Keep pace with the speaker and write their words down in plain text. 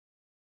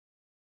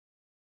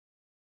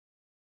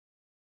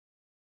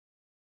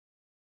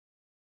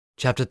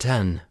Chapter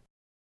 10.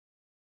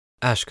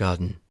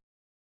 Ashgarden.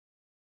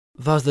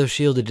 Voslo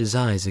shielded his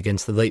eyes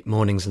against the late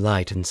morning's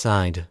light and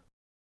sighed.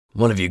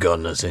 "What have you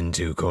gotten us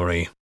into,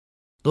 Kory?"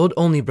 Lord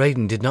Olney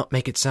Braden did not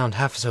make it sound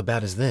half so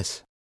bad as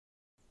this,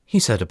 he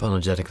said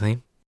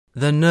apologetically,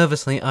 then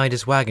nervously eyed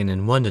his wagon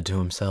and wondered to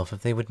himself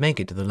if they would make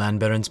it to the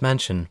Landbaron's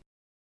mansion.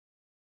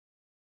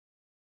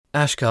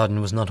 Ashgarden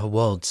was not a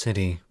walled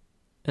city,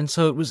 and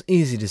so it was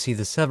easy to see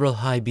the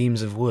several high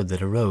beams of wood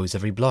that arose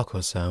every block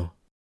or so.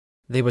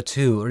 They were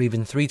 2 or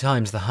even 3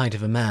 times the height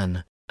of a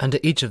man, and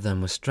to each of them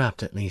was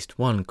strapped at least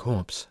one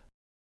corpse.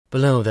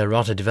 Below their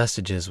rotted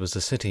vestiges was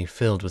the city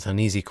filled with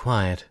uneasy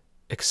quiet,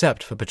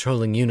 except for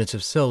patrolling units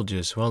of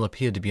soldiers who all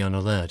appeared to be on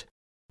alert,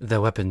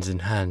 their weapons in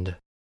hand.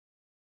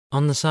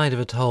 On the side of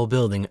a tall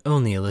building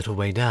only a little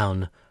way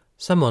down,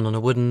 someone on a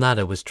wooden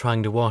ladder was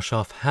trying to wash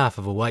off half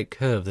of a white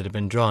curve that had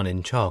been drawn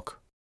in chalk.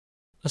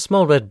 A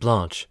small red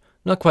blotch,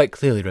 not quite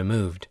clearly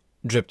removed,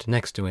 dripped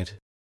next to it.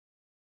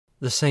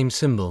 The same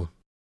symbol,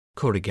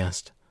 Kory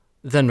guessed,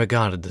 then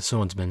regarded the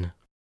swordsman.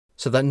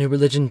 So that new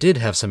religion did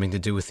have something to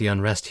do with the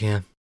unrest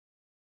here.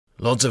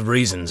 Lots of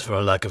reasons for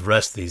a lack of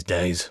rest these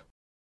days.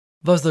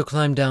 Voslo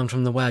climbed down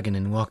from the wagon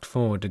and walked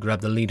forward to grab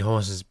the lead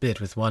horse's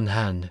bit with one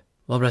hand,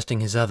 while resting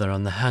his other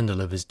on the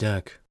handle of his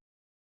dirk.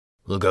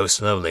 "We'll go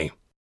slowly.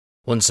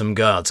 Once some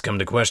guards come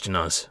to question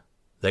us,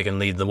 they can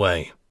lead the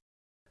way."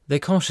 They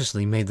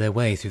cautiously made their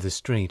way through the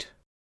street.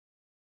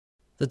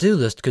 The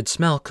Duelist could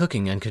smell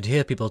cooking and could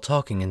hear people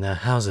talking in their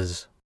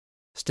houses.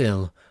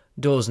 Still,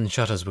 doors and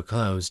shutters were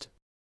closed.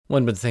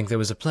 One would think there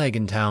was a plague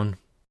in town.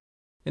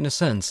 In a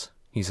sense,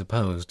 he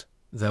supposed,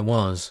 there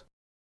was.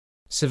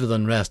 Civil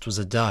unrest was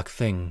a dark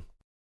thing.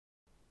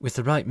 With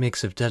the right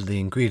mix of deadly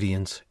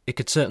ingredients, it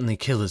could certainly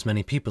kill as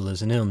many people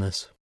as an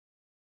illness.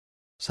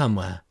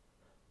 Somewhere,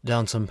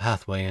 down some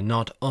pathway and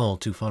not all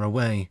too far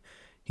away,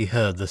 he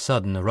heard the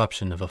sudden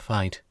eruption of a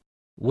fight.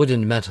 Wood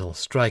and metal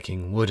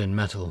striking wood and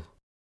metal.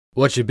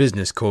 "What's your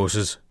business,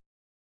 coursers?"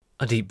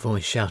 A deep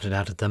voice shouted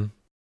out at them.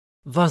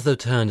 Voslo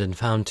turned and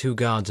found 2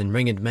 guards in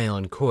ringed mail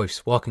and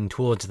coifs walking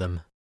towards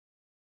them.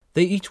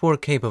 They each wore a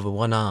cape over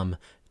one arm,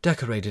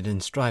 decorated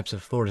in stripes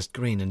of forest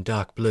green and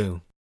dark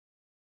blue.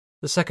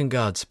 The second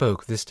guard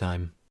spoke this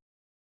time.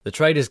 "The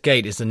Trader's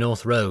Gate is the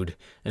North Road,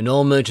 and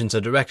all merchants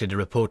are directed to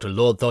report to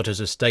Lord Thotter's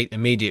estate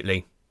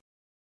immediately."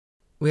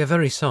 "We are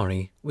very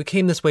sorry. We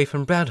came this way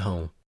from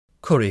Bradhall,"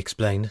 Kory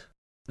explained,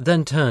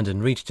 then turned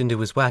and reached into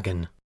his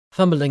wagon,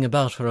 fumbling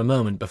about for a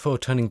moment before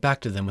turning back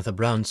to them with a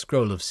brown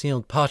scroll of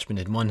sealed parchment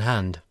in one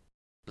hand.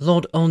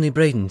 "Lord Olney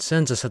Braden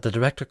sends us at the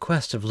direct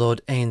request of Lord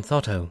Ain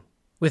Thotto,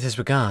 with his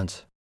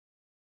regards."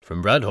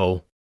 "From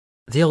Bradhall?"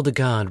 The older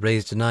guard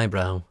raised an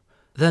eyebrow,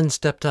 then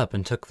stepped up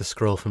and took the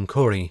scroll from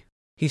Kory.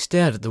 He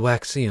stared at the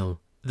wax seal,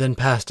 then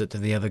passed it to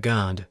the other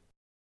guard.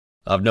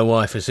 "I've no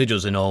eye for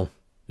sigils and all.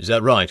 Is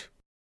that right?"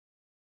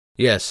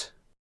 "Yes,"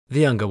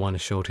 the younger one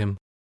assured him.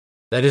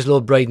 "That is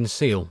Lord Braden's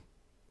seal.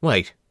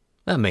 Wait,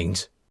 that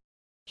means—"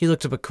 He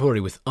looked up at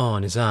Kory with awe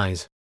in his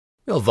eyes.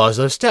 "You're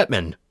Voslo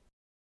Stepman."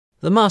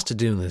 The master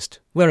duelist,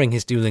 wearing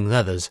his dueling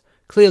leathers,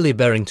 clearly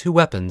bearing 2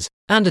 weapons,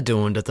 and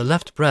adorned at the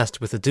left breast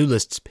with the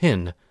duelist's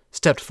pin,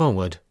 stepped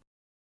forward.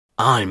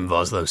 "I'm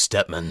Voslo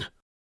Stepman."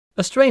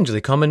 "A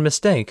strangely common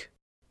mistake,"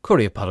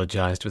 Kory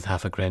apologized with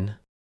half a grin.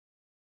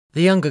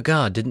 The younger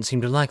guard didn't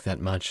seem to like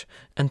that much,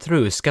 and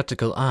threw a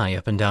skeptical eye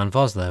up and down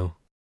Voslo.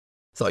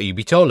 "Thought you'd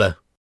be taller."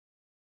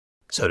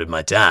 "So did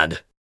my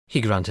dad," he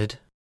grunted.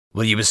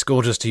 "Will you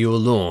escort us to your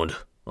lord,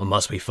 or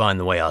must we find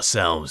the way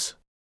ourselves?"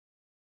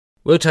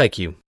 "We'll take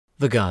you,"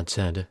 the guard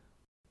said.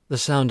 The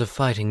sound of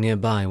fighting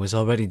nearby was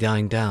already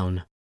dying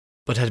down,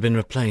 but had been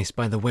replaced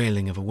by the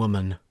wailing of a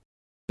woman.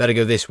 "Better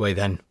go this way,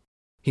 then,"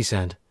 he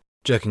said,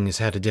 jerking his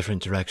head a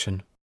different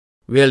direction.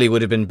 "Really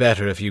would have been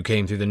better if you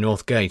came through the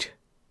north gate.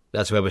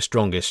 That's where we're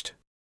strongest.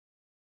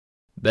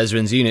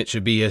 Bezrin's unit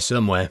should be here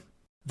somewhere,"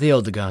 the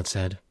older guard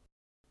said.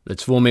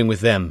 "Let's form in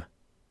with them.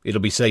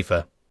 It'll be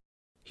safer."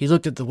 He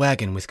looked at the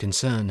wagon with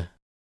concern.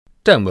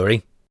 "Don't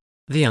worry,"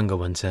 the younger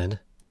one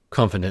said,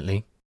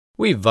 confidently.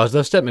 "We've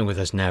Voslo Stepman with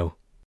us now.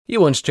 He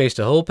once chased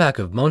a whole pack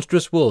of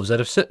monstrous wolves out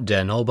of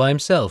Sutden all by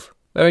himself,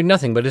 wearing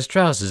nothing but his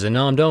trousers and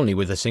armed only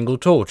with a single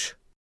torch."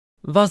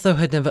 Voslo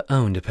had never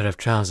owned a pair of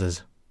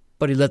trousers,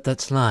 but he let that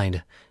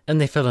slide,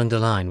 and they fell into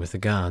line with the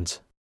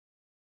guards.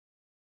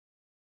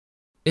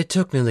 It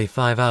took nearly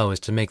 5 hours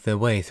to make their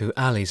way through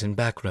alleys and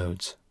back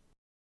roads.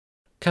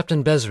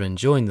 Captain Bezrin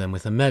joined them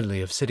with a medley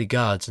of city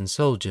guards and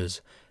soldiers,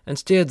 and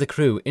steered the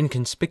crew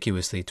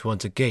inconspicuously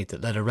towards a gate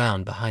that led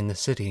around behind the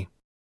city.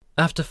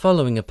 After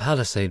following a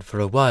palisade for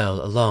a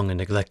while along a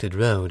neglected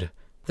road,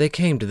 they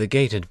came to the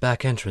gated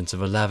back entrance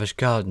of a lavish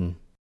garden.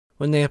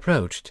 When they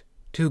approached,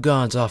 2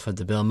 guards offered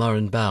the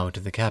Belmoran bow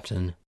to the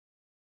captain.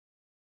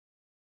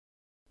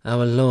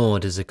 "Our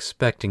lord is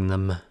expecting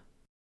them."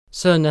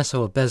 Sir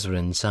Nessor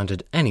Bezrin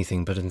sounded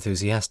anything but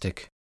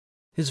enthusiastic.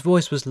 His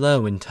voice was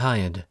low and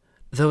tired,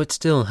 though it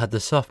still had the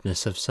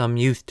softness of some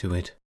youth to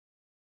it.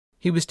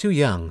 He was too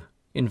young,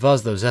 in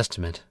Voslo's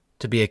estimate,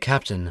 to be a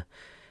captain,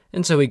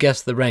 and so he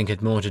guessed the rank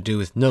had more to do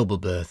with noble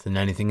birth than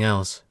anything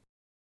else.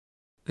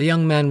 The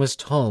young man was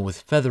tall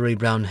with feathery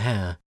brown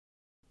hair,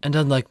 and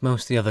unlike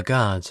most of the other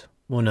guards,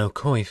 wore no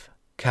coif,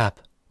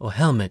 cap, or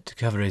helmet to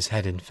cover his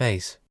head and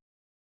face.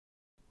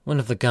 One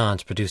of the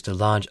guards produced a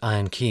large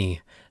iron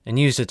key and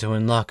used it to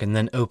unlock and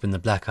then open the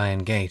black iron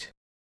gate.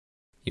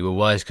 "You were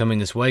wise coming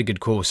this way, good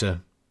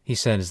courser," he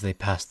said as they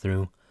passed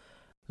through.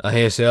 "I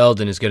hear Sir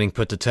Alden is getting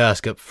put to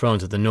task up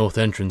front at the north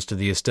entrance to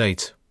the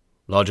estate.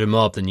 Larger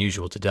mob than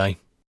usual today."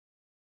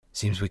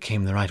 "Seems we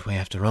came the right way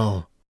after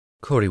all,"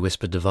 Kory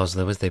whispered to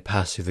Voslo as they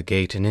passed through the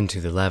gate and into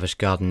the lavish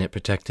garden it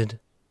protected.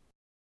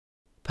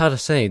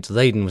 Palisades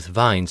laden with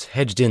vines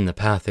hedged in the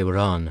path they were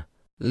on,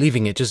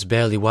 leaving it just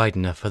barely wide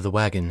enough for the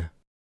wagon.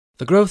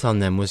 The growth on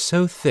them was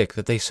so thick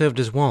that they served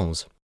as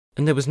walls,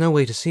 and there was no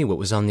way to see what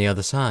was on the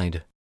other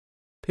side.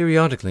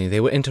 Periodically they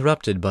were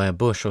interrupted by a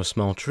bush or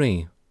small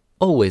tree,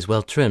 always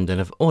well trimmed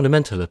and of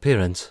ornamental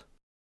appearance.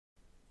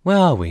 "Where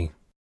are we?"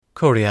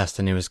 Kory asked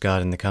the nearest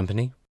guard in the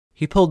company.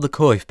 He pulled the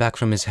coif back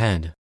from his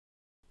head.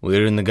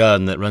 "We're in the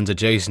garden that runs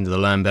adjacent to the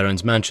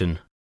Landbaron's mansion.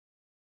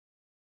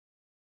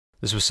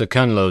 This was Sir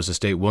Canlow's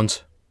estate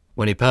once.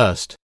 When he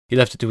passed, he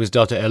left it to his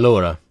daughter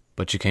Elora,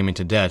 but she came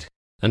into debt,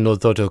 and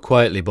Lord Thotto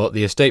quietly bought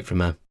the estate from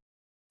her.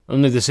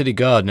 Only the city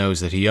guard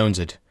knows that he owns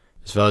it.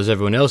 As far as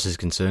everyone else is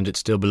concerned, it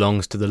still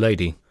belongs to the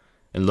lady,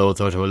 and Lord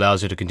Thotto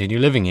allows her to continue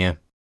living here.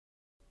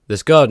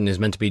 This garden is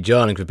meant to be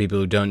jarring for people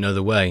who don't know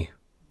the way,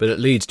 but it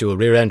leads to a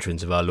rear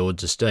entrance of our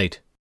lord's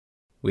estate.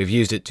 We've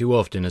used it too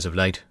often as of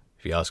late,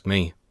 if you ask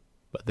me,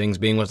 but things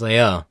being what they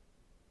are,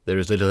 there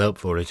is little help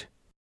for it."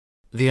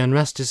 "The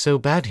unrest is so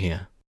bad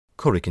here,"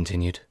 Kory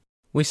continued.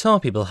 "We saw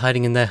people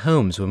hiding in their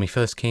homes when we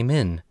first came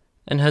in,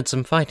 and heard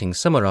some fighting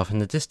somewhere off in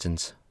the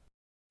distance.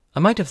 I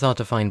might have thought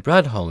to find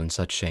Bradhall in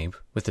such shape,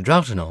 with the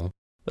drought and all,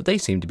 but they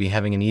seem to be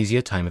having an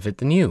easier time of it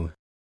than you."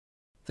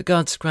 The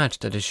guard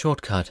scratched at his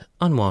short-cut,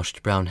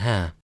 unwashed brown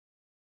hair.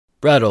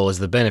 "Bradhall has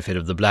the benefit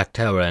of the Black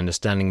Tower and a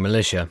standing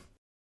militia.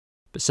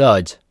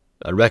 Besides,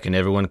 I reckon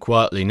everyone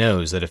quietly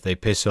knows that if they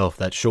piss off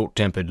that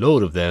short-tempered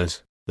lord of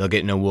theirs, they'll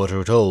get no water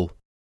at all.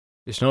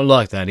 It's not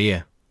like that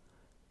here.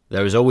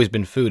 There has always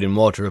been food and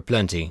water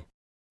aplenty.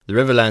 The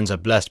riverlands are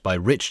blessed by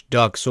rich,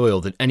 dark soil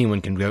that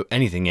anyone can grow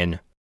anything in,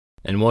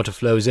 and water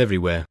flows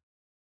everywhere.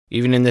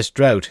 Even in this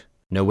drought,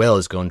 no well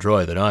has gone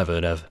dry that I've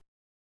heard of."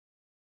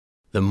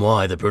 "Then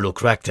why the brutal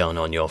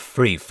crackdown on your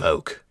free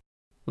folk?"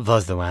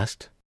 Voslo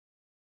asked.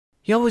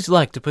 He always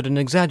liked to put an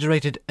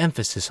exaggerated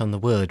emphasis on the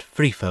word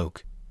free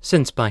folk,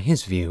 since by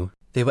his view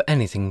they were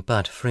anything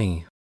but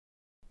free.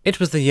 It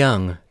was the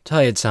young,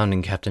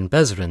 tired-sounding Captain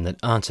Bezrin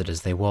that answered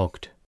as they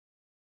walked.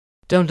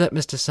 "Don't let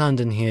Mr.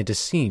 Sandon here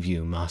deceive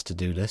you, Master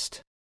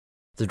Duelist.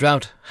 The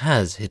drought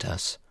has hit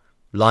us.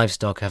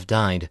 Livestock have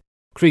died.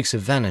 Creeks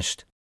have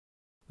vanished.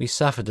 We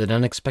suffered an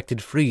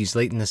unexpected freeze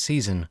late in the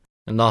season,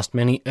 and lost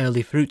many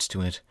early fruits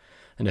to it,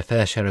 and a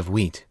fair share of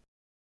wheat.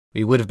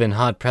 We would have been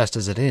hard-pressed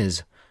as it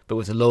is, but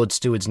with the Lord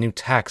Steward's new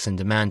tax and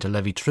demand to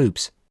levy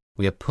troops,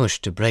 we are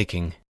pushed to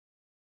breaking."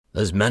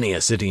 "There's many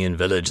a city and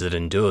village that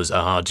endures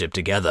a hardship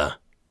together,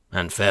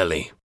 and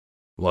fairly.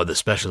 Why the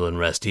special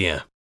unrest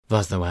here?"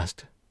 Voslo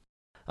asked.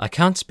 "I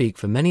can't speak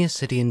for many a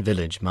city and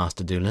village,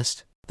 Master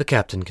Duelist," the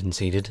captain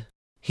conceded.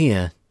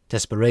 "Here,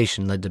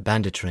 desperation led to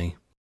banditry.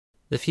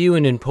 The few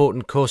and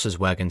important coursers'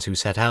 wagons who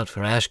set out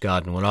for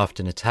Ashgarden were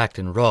often attacked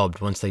and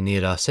robbed once they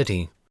neared our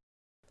city.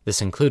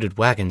 This included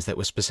wagons that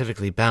were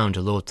specifically bound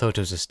to Lord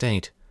Thotto's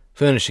estate,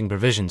 furnishing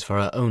provisions for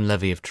our own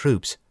levy of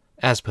troops,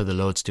 as per the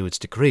Lord Steward's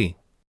decree.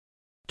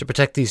 To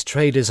protect these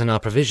traders and our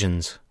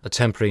provisions, a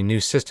temporary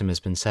new system has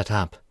been set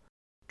up.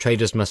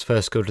 Traders must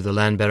first go to the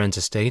Landbaron's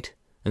estate,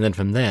 and then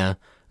from there,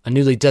 a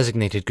newly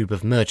designated group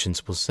of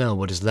merchants will sell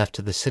what is left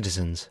to the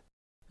citizens,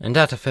 and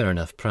at a fair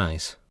enough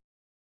price."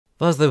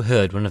 Voslo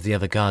heard one of the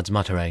other guards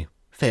mutter a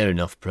 "fair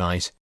enough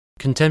price"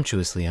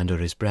 contemptuously under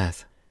his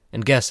breath,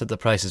 and guessed that the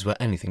prices were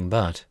anything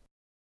but.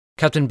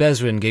 Captain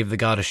Bezrin gave the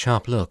guard a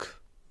sharp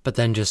look, but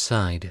then just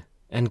sighed,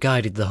 and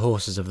guided the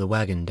horses of the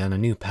wagon down a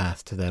new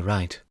path to their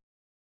right.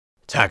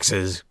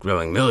 "Taxes,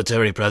 growing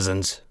military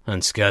presence,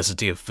 and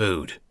scarcity of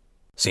food.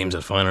 Seems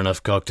a fine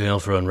enough cocktail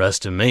for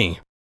unrest to me,"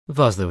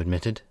 Voslo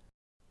admitted.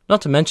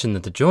 "Not to mention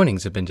that the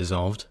joinings have been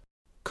dissolved,"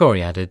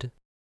 Kory added.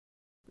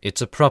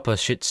 "It's a proper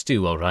shit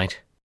stew, all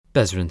right,"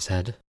 Bezrin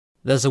said.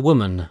 "There's a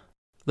woman,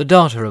 the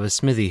daughter of a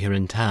smithy here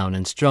in town,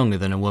 and stronger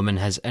than a woman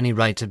has any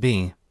right to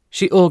be.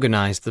 She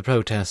organized the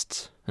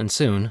protests, and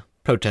soon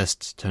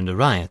protests turned to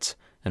riots,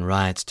 and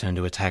riots turned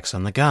to attacks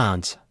on the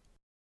guards.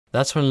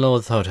 That's when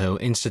Lord Thotto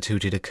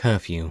instituted a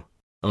curfew,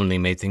 only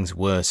made things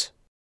worse.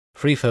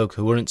 Free folk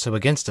who weren't so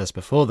against us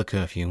before the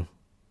curfew,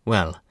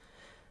 well,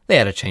 they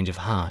had a change of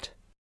heart.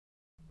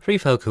 Free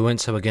folk who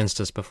weren't so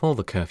against us before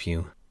the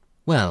curfew,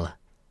 well,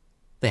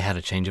 they had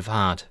a change of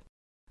heart.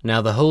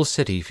 Now the whole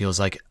city feels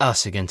like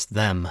us against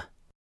them.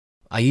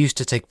 I used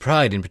to take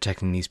pride in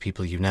protecting these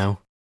people, you know."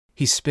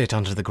 He spit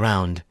onto the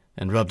ground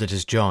and rubbed at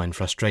his jaw in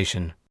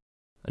frustration.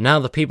 "And now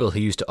the people who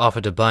used to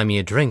offer to buy me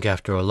a drink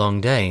after a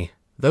long day,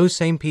 those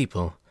same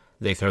people,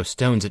 they throw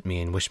stones at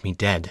me and wish me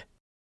dead."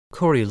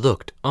 Kory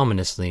looked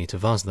ominously to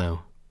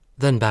Voslo,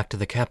 then back to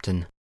the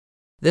captain.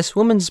 This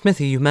woman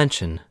Smithy you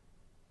mention,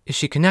 is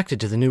she connected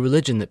to the new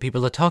religion that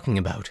people are talking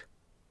about?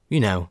 You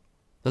know,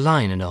 the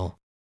lion and all.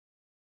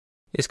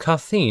 Is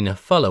Cartheen a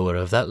follower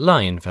of that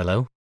lion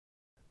fellow?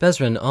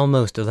 Bezran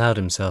almost allowed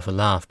himself a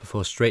laugh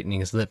before straightening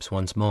his lips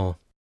once more.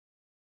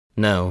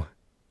 No,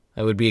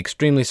 I would be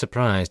extremely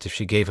surprised if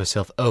she gave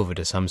herself over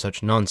to some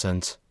such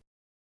nonsense.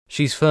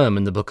 She's firm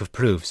in the Book of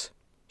Proofs.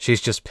 She's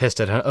just pissed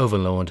at her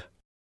overlord.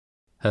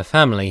 Her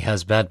family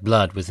has bad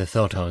blood with the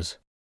Thotos,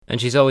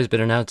 and she's always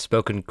been an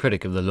outspoken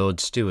critic of the Lord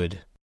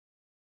Steward.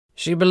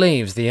 She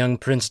believes the young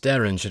Prince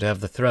Darren should have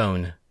the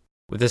throne,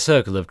 with a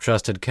circle of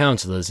trusted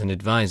counsellors and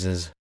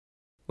advisers.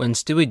 When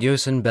Steward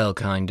Yosin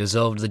Belkind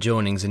dissolved the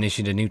joinings and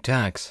issued a new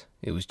tax,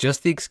 it was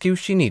just the excuse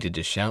she needed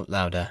to shout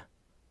louder.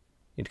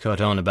 It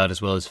caught on about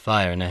as well as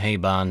fire in a hay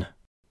barn.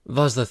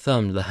 Vosla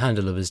thumbed the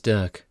handle of his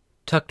dirk,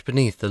 tucked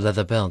beneath the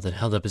leather belt that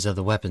held up his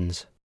other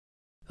weapons.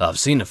 I've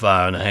seen a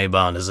fire in a hay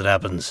barn as it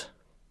happens,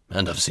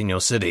 and I've seen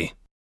your city.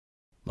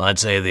 I'd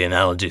say the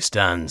analogy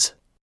stands.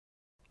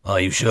 Are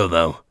you sure,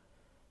 though,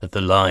 that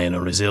the lion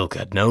or his ilk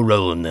had no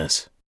role in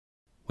this?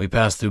 We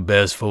passed through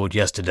Bear's Ford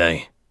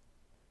yesterday,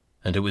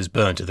 and it was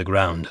burnt to the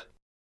ground.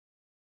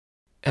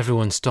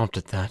 Everyone stopped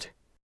at that,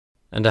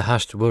 and a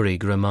hushed worry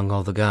grew among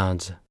all the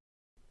guards.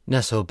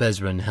 Nessel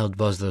Bezran held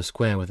Voslo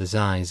square with his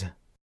eyes.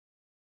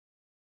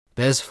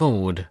 Bear's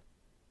Ford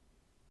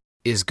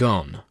is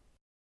gone.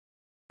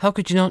 How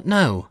could you not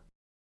know?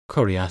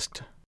 Kory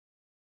asked.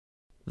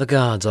 The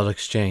guards all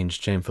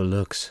exchanged shameful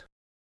looks.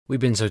 We've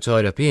been so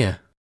tied up here,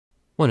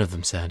 one of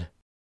them said.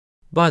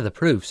 By the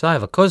proofs, I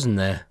have a cousin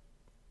there.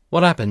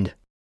 What happened?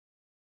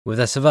 With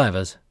their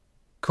survivors?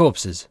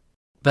 Corpses?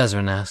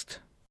 Bezran asked.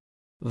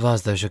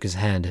 Voslo shook his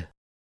head.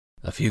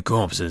 A few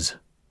corpses.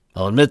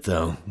 I'll admit,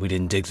 though, we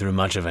didn't dig through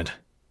much of it.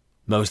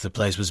 Most of the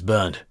place was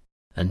burnt,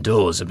 and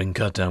doors had been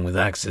cut down with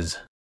axes.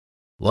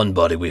 One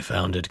body we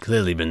found had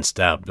clearly been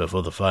stabbed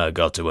before the fire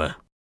got to her.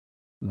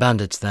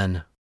 Bandits,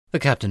 then, the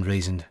captain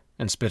reasoned,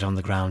 and spit on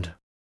the ground.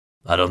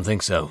 I don't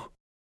think so.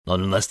 Not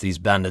unless these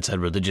bandits had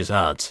religious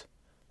hearts,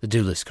 the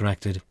duelist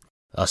corrected.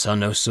 I saw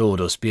no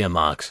sword or spear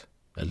marks,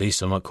 at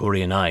least on what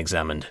Kory and I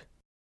examined.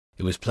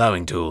 It was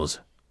ploughing tools,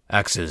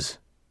 axes,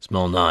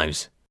 small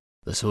knives,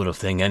 the sort of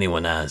thing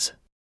anyone has.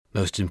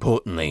 Most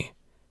importantly,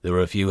 there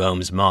were a few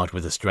homes marked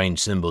with a strange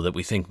symbol that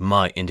we think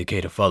might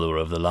indicate a follower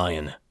of the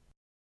lion.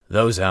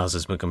 Those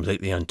houses were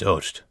completely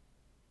untouched,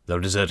 though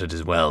deserted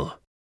as well.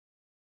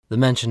 The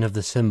mention of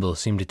the symbol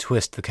seemed to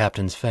twist the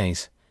captain's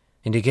face,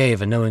 and he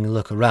gave a knowing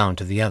look around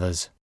to the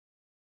others.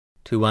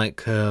 2 white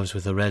curves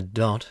with a red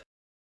dot?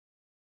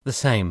 The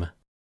same,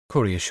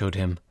 Kory assured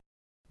him.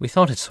 We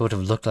thought it sort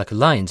of looked like a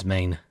lion's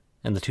mane,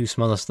 and the 2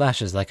 smaller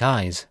slashes like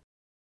eyes.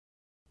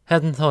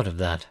 Hadn't thought of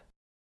that.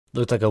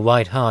 Looked like a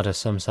white heart or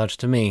some such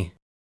to me.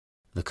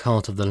 The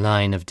cult of the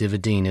Lion of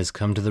Divadine has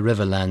come to the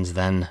Riverlands,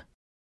 then.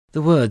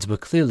 The words were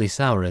clearly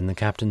sour in the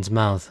captain's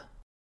mouth.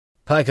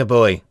 Piker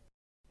boy,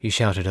 he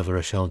shouted over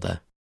her shoulder.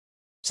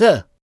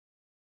 Sir!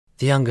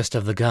 The youngest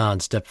of the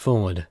guards stepped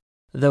forward,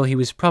 though he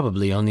was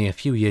probably only a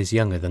few years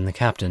younger than the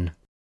captain.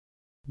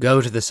 Go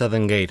to the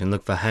southern gate and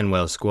look for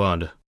Hanwell's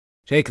squad.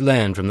 Take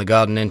land from the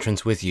garden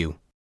entrance with you.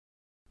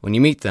 When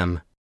you meet them,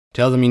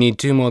 tell them you need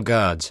 2 more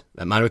guards,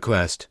 at my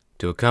request,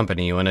 to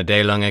accompany you on a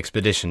day-long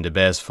expedition to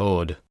Bear's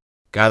Ford.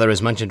 Gather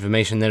as much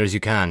information there as you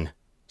can.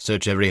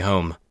 Search every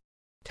home.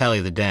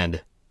 Tally the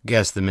dead.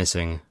 Guess the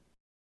missing.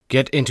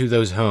 Get into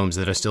those homes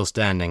that are still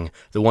standing,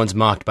 the ones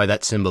marked by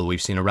that symbol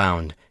we've seen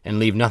around, and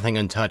leave nothing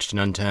untouched and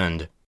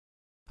unturned.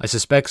 I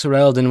suspect Sir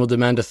Eldon will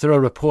demand a thorough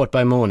report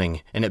by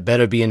morning, and it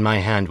better be in my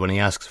hand when he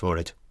asks for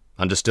it.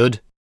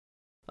 Understood?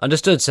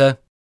 Understood, sir.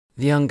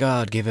 The young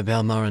guard gave a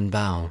Belmaran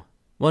bow,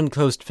 one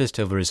closed fist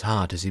over his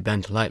heart as he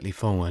bent lightly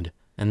forward,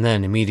 and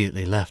then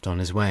immediately left on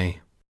his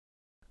way.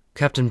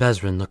 Captain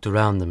Bezran looked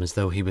around them as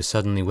though he was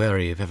suddenly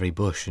wary of every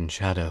bush and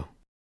shadow.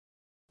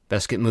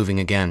 Best get moving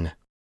again.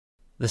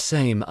 The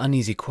same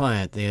uneasy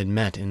quiet they had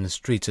met in the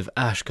streets of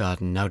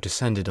Ashgarden now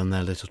descended on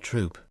their little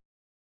troop.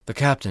 The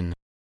captain,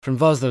 from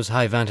Voslo's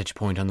high vantage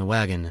point on the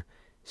wagon,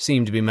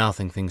 seemed to be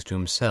mouthing things to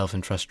himself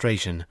in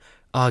frustration,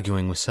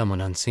 arguing with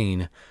someone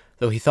unseen,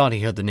 though he thought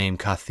he heard the name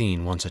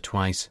Cartheen once or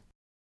twice.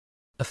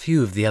 A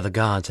few of the other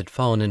guards had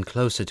fallen in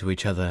closer to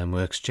each other and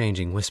were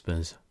exchanging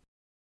whispers.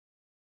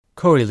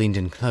 Kory leaned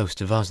in close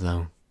to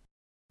Voslo.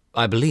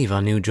 I believe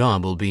our new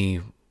job will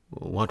be...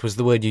 what was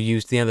the word you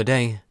used the other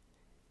day?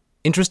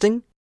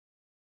 Interesting?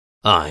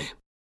 Aye.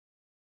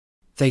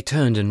 They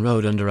turned and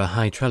rode under a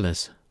high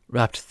trellis,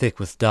 wrapped thick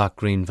with dark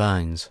green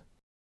vines.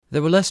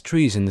 There were less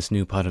trees in this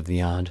new part of the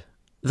yard,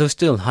 though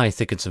still high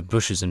thickets of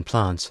bushes and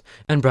plants,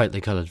 and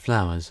brightly coloured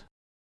flowers.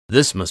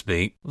 This must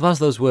be...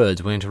 Voslo's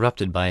words were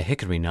interrupted by a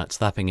hickory nut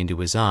slapping into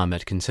his arm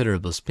at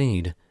considerable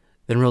speed,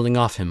 then rolling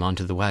off him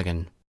onto the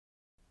wagon.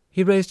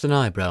 He raised an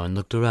eyebrow and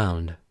looked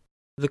around.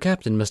 The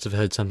captain must have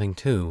heard something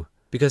too,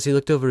 because he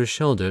looked over his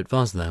shoulder at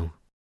Voslo.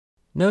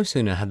 No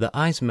sooner had the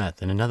eyes met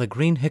than another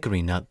green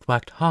hickory nut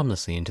thwacked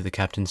harmlessly into the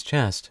captain's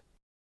chest.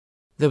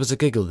 There was a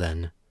giggle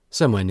then,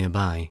 somewhere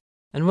nearby,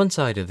 and one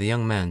side of the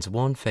young man's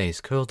worn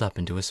face curled up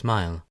into a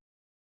smile.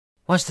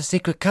 What's the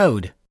secret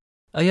code?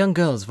 A young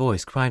girl's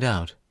voice cried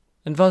out,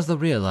 and Voslo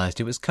realized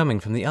it was coming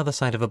from the other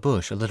side of a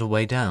bush a little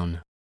way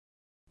down.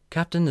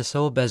 Captain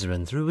Nasor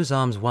Bezerin threw his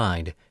arms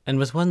wide and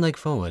with one leg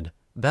forward,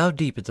 bowed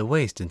deep at the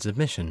waist in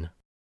submission.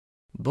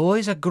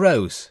 Boys are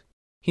gross,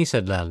 he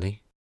said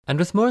loudly, and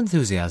with more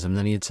enthusiasm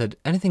than he had said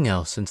anything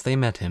else since they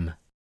met him.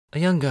 A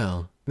young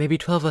girl, maybe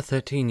 12 or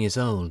 13 years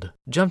old,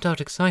 jumped out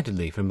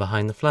excitedly from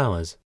behind the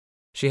flowers.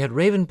 She had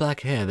raven black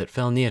hair that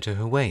fell near to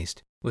her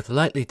waist, with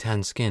lightly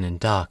tanned skin and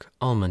dark,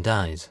 almond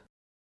eyes.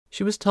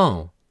 She was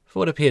tall, for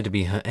what appeared to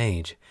be her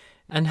age,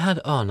 and had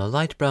on a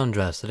light brown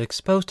dress that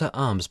exposed her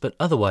arms but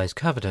otherwise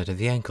covered her to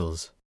the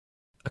ankles.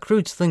 A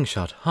crude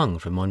slingshot hung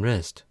from one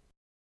wrist.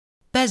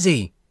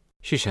 "Bezzy!"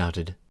 she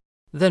shouted,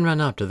 then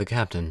ran up to the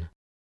captain.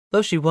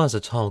 Though she was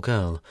a tall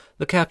girl,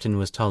 the captain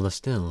was taller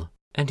still,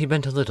 and he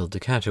bent a little to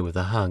catch her with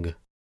a hug.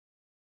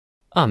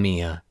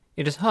 Mia,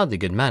 it is hardly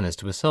good manners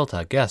to assault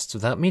our guests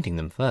without meeting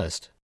them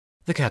first,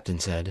 the captain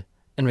said,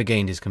 and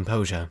regained his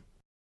composure.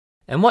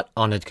 And what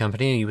honored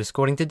company are you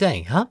escorting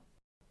today, huh?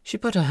 She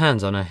put her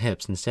hands on her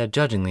hips and stared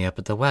judgingly up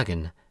at the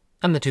wagon,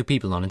 and the two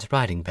people on its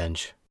riding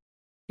bench.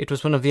 It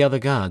was one of the other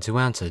guards who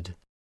answered.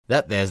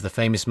 That there's the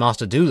famous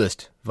master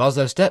duelist,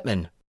 Voslo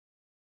Stepman.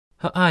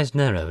 Her eyes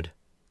narrowed,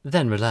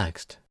 then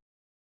relaxed.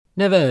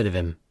 Never heard of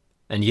him.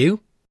 And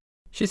you?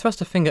 She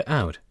thrust a finger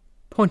out,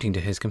 pointing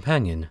to his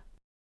companion.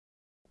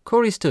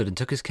 Kory stood and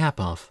took his cap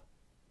off,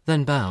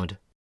 then bowed.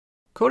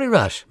 Kory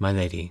Rush, my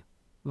lady,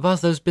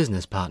 Voslo's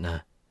business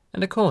partner,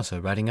 and a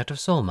courser riding out of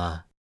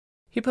Solmar.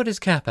 He put his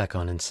cap back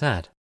on and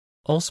sat,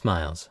 all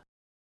smiles.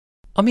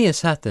 Amia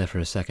sat there for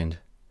a second,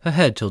 her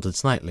head tilted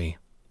slightly,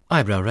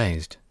 eyebrow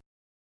raised.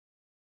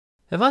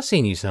 Have I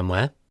seen you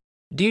somewhere?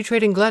 Do you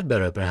trade in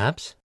Gladborough,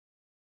 perhaps?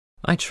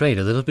 I trade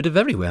a little bit of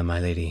everywhere, my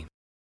lady.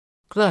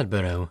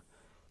 Gladborough.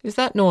 Is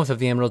that north of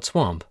the Emerald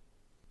Swamp?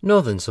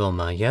 Northern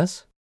Solmar,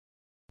 yes?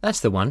 That's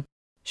the one,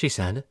 she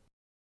said.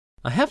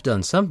 I have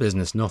done some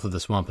business north of the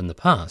swamp in the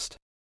past,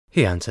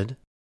 he answered.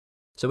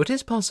 So it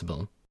is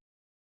possible.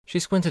 She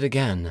squinted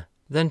again,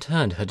 then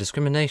turned her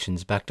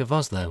discriminations back to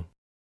Voslo.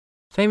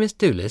 Famous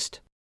duelist?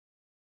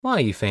 Why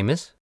are you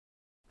famous?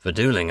 For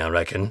dueling, I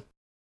reckon.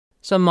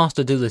 Some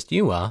master duelist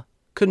you are.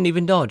 Couldn't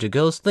even dodge a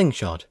girl's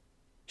slingshot.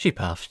 She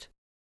puffed.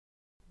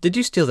 Did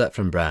you steal that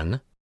from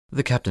Bran?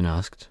 The captain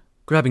asked,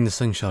 grabbing the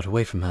slingshot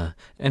away from her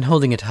and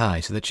holding it high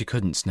so that she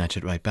couldn't snatch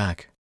it right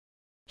back.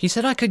 He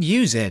said I could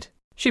use it,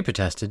 she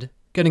protested,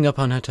 getting up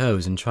on her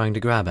toes and trying to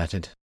grab at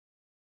it.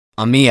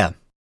 Amia,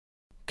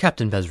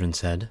 Captain Bezerin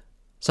said,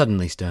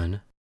 suddenly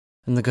stern,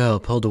 and the girl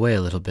pulled away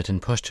a little bit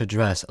and pushed her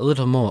dress a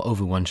little more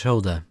over one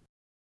shoulder.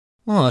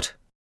 What?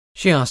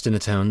 She asked in a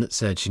tone that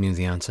said she knew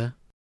the answer.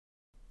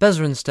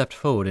 Bezerin stepped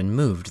forward and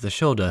moved the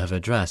shoulder of her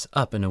dress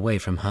up and away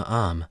from her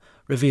arm,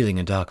 revealing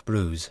a dark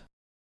bruise.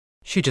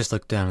 She just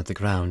looked down at the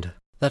ground,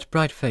 that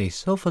bright face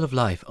so full of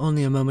life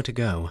only a moment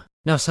ago,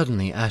 now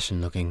suddenly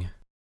ashen-looking.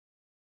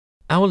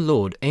 Our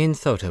Lord Ain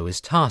Thoto is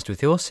tasked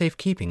with your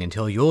safekeeping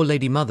until your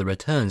Lady Mother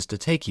returns to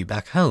take you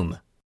back home.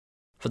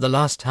 For the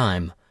last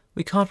time,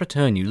 we can't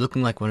return you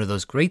looking like one of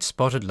those great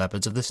spotted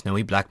leopards of the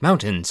snowy Black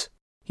Mountains,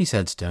 he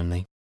said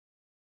sternly.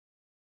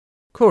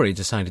 Kory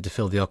decided to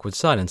fill the awkward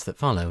silence that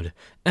followed,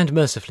 and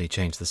mercifully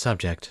changed the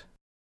subject.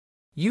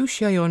 You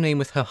share your name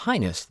with Her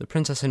Highness, the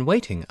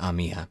Princess-in-Waiting,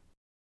 Amia.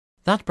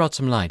 That brought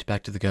some light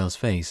back to the girl's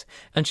face,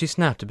 and she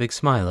snapped a big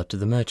smile up to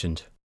the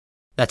merchant.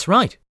 That's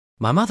right.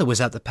 My mother was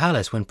at the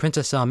palace when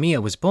Princess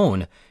Amia was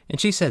born, and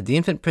she said the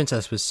infant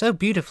princess was so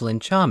beautiful and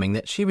charming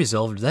that she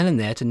resolved then and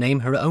there to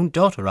name her own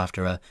daughter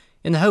after her,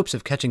 in the hopes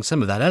of catching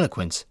some of that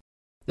eloquence.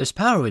 There's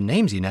power in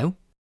names, you know.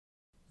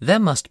 There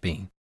must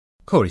be.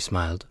 Kory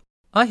smiled.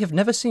 I have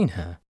never seen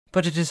her,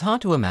 but it is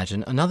hard to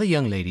imagine another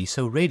young lady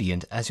so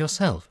radiant as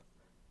yourself.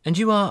 And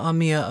you are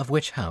Amia of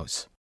which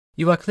house?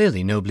 You are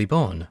clearly nobly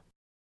born.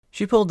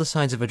 She pulled the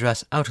sides of her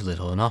dress out a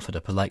little and offered a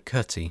polite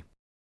curtsy.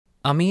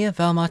 Amia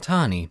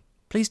Valmartani.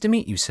 Pleased to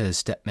meet you, says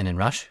Stepman and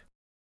Rush.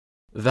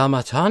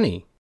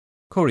 Valmartani?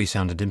 Kory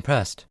sounded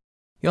impressed.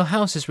 Your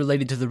house is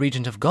related to the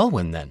Regent of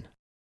Golwyn, then?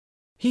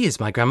 He is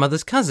my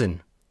grandmother's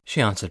cousin,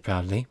 she answered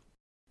proudly.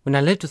 When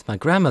I lived with my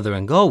grandmother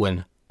in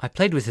Golwyn, I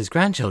played with his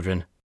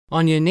grandchildren,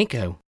 Anya and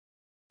Nico.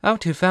 Our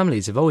two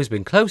families have always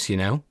been close, you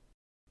know.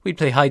 We'd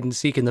play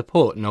hide-and-seek in the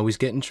port and always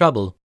get in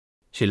trouble.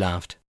 She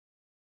laughed.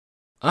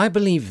 I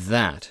believe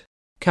that,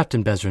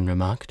 Captain Bezerin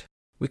remarked.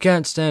 We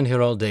can't stand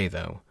here all day,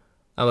 though.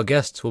 Our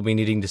guests will be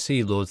needing to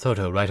see Lord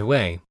Thoto right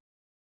away.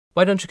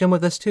 Why don't you come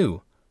with us,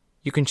 too?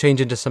 You can change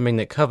into something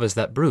that covers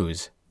that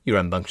bruise, you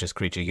rambunctious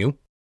creature, you.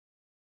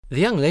 The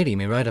young lady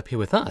may ride up here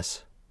with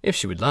us, if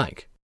she would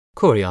like,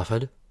 Kory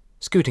offered,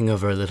 scooting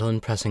over a little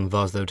and pressing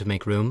Voslo to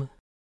make room.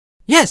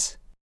 Yes!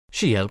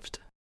 She yelped,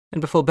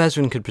 and before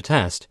Bezerin could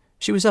protest,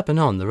 she was up and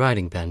on the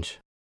riding bench.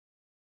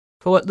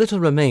 For what little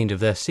remained of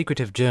their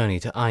secretive journey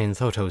to Ain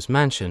Thoto's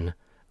mansion,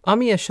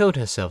 Amia showed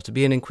herself to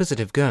be an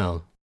inquisitive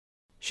girl.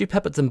 She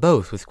peppered them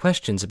both with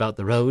questions about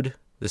the road,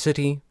 the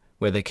city,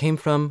 where they came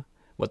from,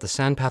 what the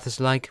sandpath is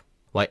like,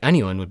 why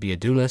anyone would be a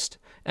duelist,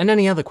 and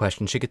any other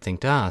question she could think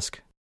to ask.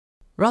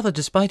 Rather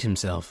despite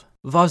himself,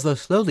 Voslo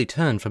slowly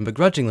turned from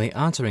begrudgingly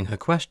answering her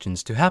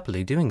questions to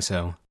happily doing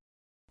so.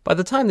 By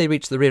the time they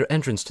reached the rear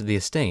entrance to the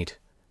estate,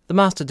 the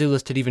master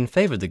duelist had even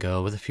favoured the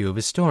girl with a few of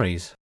his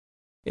stories.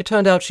 It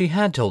turned out she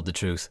had told the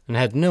truth and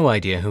had no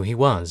idea who he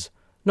was,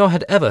 nor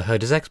had ever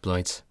heard his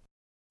exploits.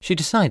 She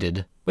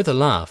decided, with a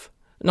laugh,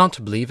 not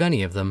to believe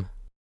any of them.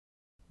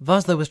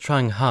 Voslo was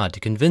trying hard to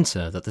convince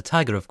her that the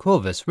tiger of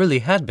Corvus really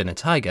had been a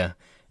tiger,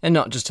 and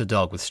not just a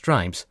dog with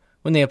stripes,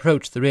 when they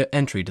approached the rear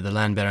entry to the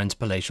Landbaron's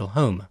palatial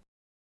home.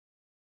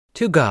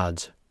 2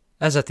 guards,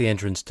 as at the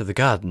entrance to the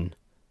garden,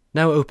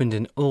 now opened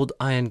an old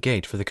iron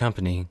gate for the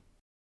company.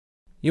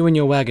 "You and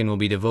your wagon will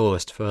be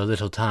divorced for a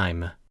little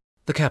time,"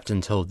 the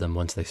captain told them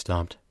once they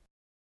stopped.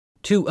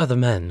 2 other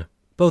men,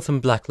 both in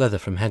black leather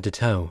from head to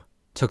toe,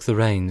 took the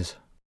reins.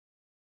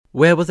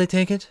 Where will they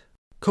take it?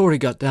 Kory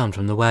got down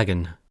from the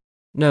wagon,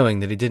 knowing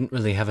that he didn't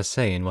really have a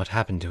say in what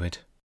happened to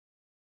it.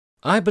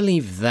 "I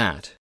believe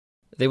that.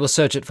 They will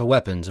search it for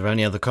weapons or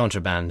any other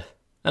contraband,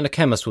 and a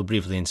chemist will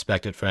briefly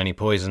inspect it for any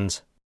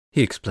poisons,"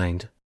 he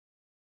explained.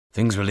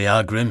 "Things really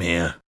are grim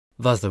here,"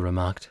 Voslo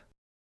remarked.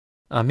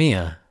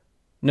 Amia,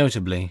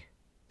 notably,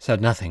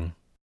 said nothing.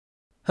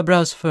 Her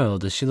brows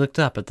furrowed as she looked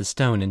up at the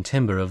stone and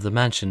timber of the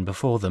mansion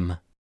before them.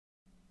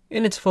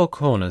 In its 4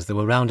 corners there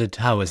were rounded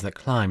towers that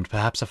climbed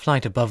perhaps a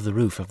flight above the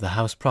roof of the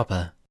house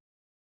proper.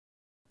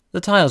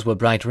 The tiles were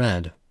bright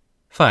red,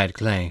 fired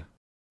clay.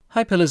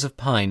 High pillars of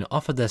pine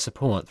offered their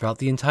support throughout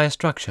the entire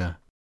structure,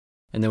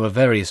 and there were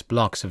various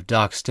blocks of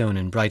dark stone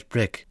and bright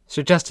brick,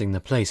 suggesting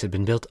the place had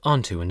been built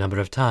onto a number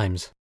of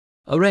times.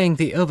 Arraying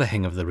the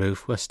overhang of the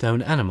roof were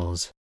stone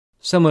animals.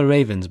 Some were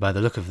ravens by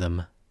the look of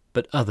them,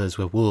 but others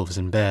were wolves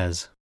and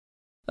bears.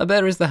 "A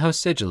bear is the house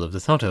sigil of the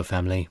Thotto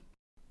family,"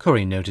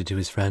 Kory noted to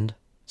his friend,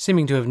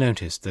 seeming to have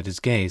noticed that his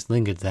gaze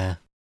lingered there.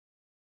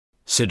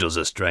 "Sigils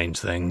are strange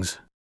things,"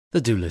 the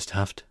duelist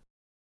huffed.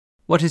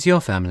 "What is your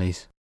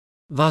family's?"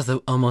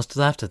 Voslo almost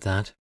laughed at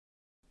that.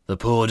 "The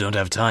poor don't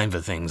have time for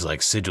things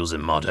like sigils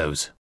and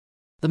mottos."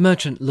 The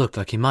merchant looked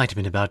like he might have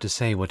been about to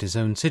say what his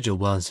own sigil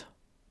was,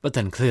 but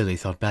then clearly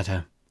thought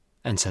better,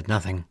 and said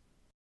nothing.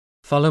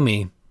 "Follow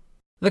me,"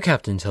 the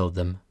captain told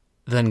them,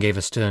 then gave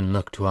a stern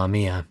look to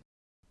Amia.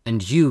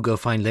 "And you go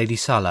find Lady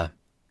Sala.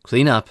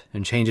 Clean up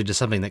and change into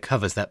something that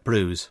covers that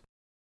bruise."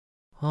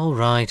 "All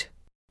right,"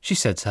 she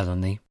said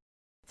sullenly,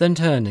 then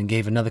turned and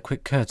gave another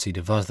quick curtsy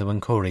to Voslo and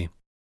Kory.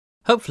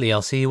 "Hopefully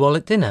I'll see you all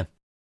at dinner."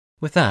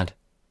 With that,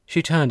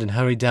 she turned and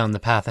hurried down the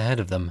path ahead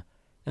of them,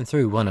 and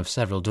through one of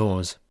several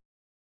doors.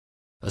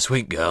 "A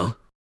sweet girl,"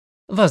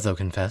 Voslo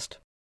confessed,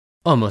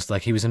 almost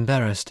like he was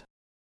embarrassed.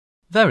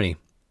 "Very.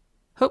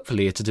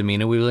 Hopefully it's a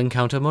demeanor we will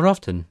encounter more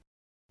often,"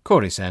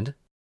 Kory said.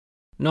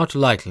 "Not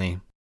likely,"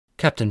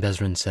 Captain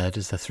Bezrin said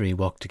as the 3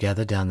 walked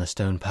together down the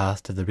stone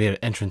path to the rear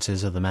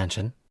entrances of the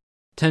mansion.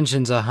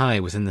 "Tensions are high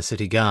within the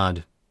city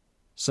guard.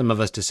 Some of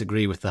us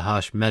disagree with the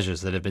harsh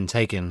measures that have been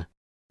taken,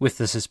 with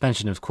the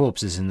suspension of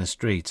corpses in the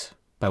streets,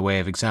 by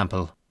way of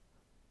example.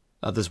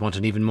 Others want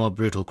an even more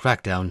brutal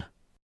crackdown."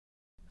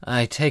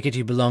 "I take it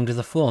you belong to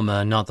the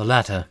former, not the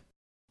latter,"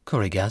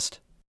 Kory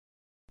guessed.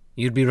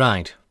 "You'd be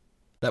right.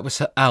 That was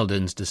Sir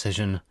Alden's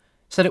decision.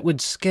 Said it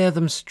would scare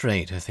them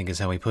straight, I think is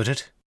how he put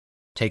it.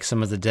 Take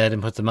some of the dead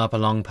and put them up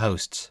along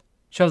posts.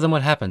 Show them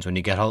what happens when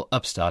you get all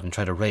upstart and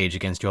try to rage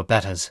against your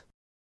betters."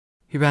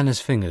 He ran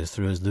his fingers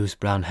through his loose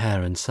brown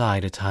hair and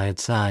sighed a tired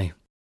sigh.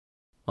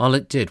 All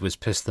it did was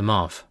piss them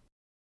off.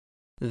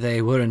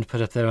 "They weren't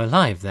put up there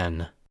alive,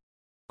 then?"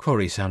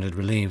 Kory sounded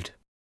relieved.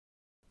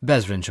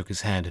 Bezrin shook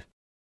his head.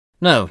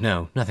 No,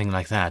 nothing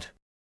like that.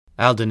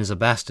 Alden is a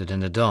bastard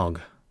and a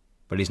dog,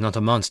 but he's not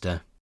a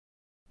monster.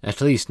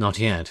 At least not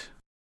yet."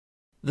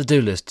 The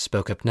duelist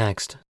spoke up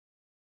next.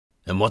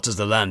 "And what does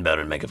the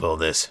Landbaron make of all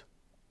this?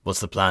 What's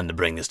the plan to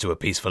bring this to a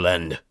peaceful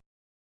end?"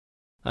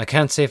 "I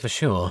can't say for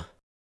sure,"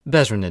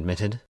 Bezrin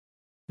admitted.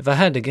 "If I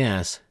had to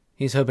guess,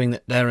 he's hoping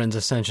that Darren's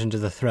ascension to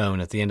the throne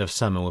at the end of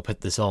summer will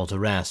put this all to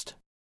rest.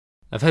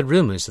 I've heard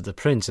rumors that the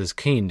prince is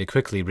keen to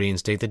quickly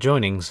reinstate the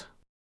joinings.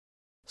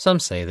 Some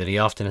say that he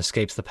often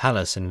escapes the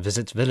palace and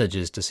visits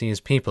villages to see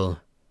his people,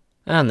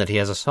 and that he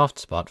has a soft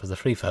spot for the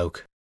free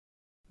folk.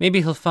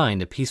 Maybe he'll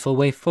find a peaceful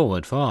way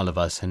forward for all of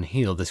us and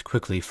heal this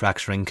quickly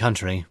fracturing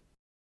country."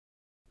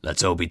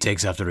 "Let's hope he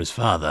takes after his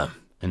father,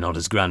 and not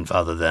his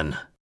grandfather then,"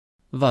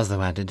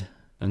 Voslo added,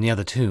 and the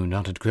other 2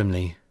 nodded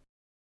grimly.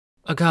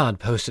 A guard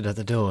posted at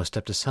the door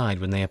stepped aside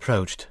when they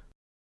approached.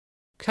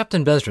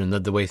 Captain Bezrin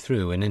led the way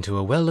through and into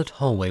a well-lit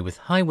hallway with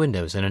high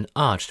windows and an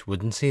arched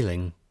wooden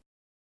ceiling.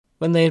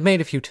 When they had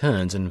made a few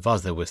turns and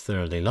Voslo was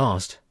thoroughly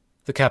lost,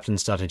 the captain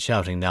started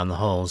shouting down the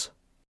halls.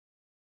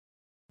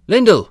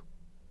 "Lyndall!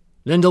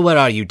 Lyndall, where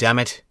are you, damn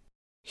it?"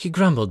 He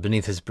grumbled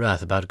beneath his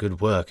breath about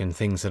good work and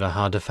things that are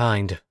hard to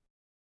find.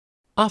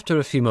 After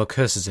a few more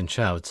curses and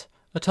shouts,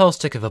 a tall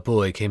stick of a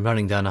boy came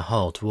running down a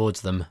hall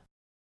towards them.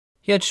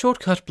 He had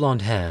short-cut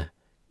blonde hair,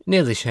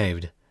 nearly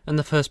shaved, and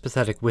the first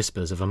pathetic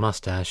whispers of a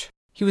mustache.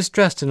 He was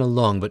dressed in a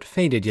long but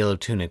faded yellow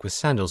tunic with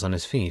sandals on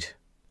his feet,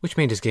 which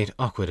made his gait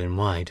awkward and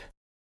wide.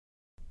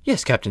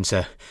 "Yes, Captain,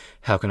 sir.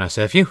 How can I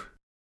serve you?"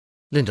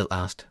 Lyndall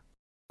asked.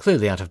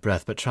 clearly out of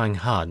breath but trying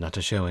hard not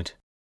to show it.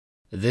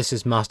 "This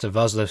is Master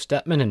Voslo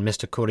Stepman and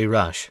Mr. Kory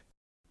Rush.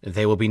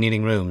 They will be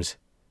needing rooms.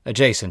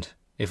 Adjacent,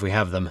 if we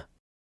have them."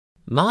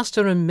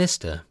 Master and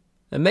Mr.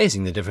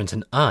 Amazing the difference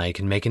an I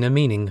can make in a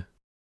meaning.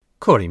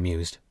 Kory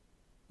mused,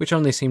 which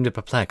only seemed to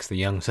perplex the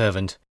young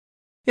servant.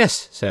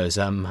 "Yes, sirs,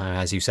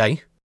 as you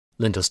say,"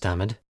 Lyndall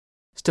stammered,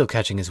 still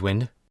catching his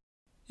wind.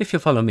 "If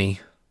you'll follow me.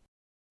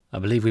 I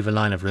believe we've a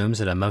line of rooms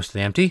that are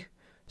mostly empty,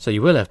 so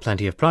you will have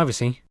plenty of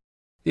privacy.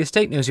 The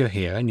estate knows you're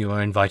here, and you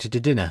are invited to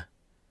dinner.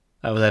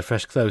 I will have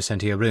fresh clothes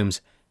sent to your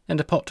rooms, and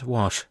a pot to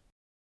wash.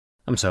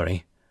 I'm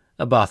sorry,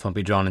 a bath won't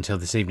be drawn until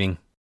this evening."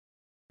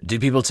 "Do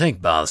people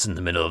take baths in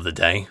the middle of the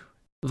day?"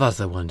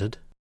 Voslo wondered.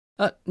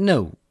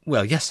 No.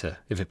 Well, yes, sir,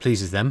 if it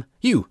pleases them.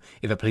 You,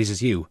 if it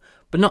pleases you.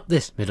 But not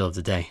this middle of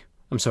the day,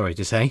 I'm sorry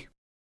to say.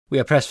 We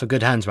are pressed for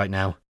good hands right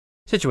now.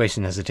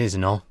 Situation as it is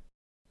and all,"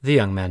 the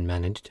young man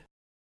managed.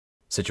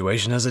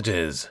 "Situation as it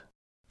is."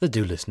 The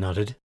duelist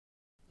nodded.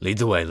 "Lead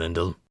the way,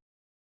 Lyndall."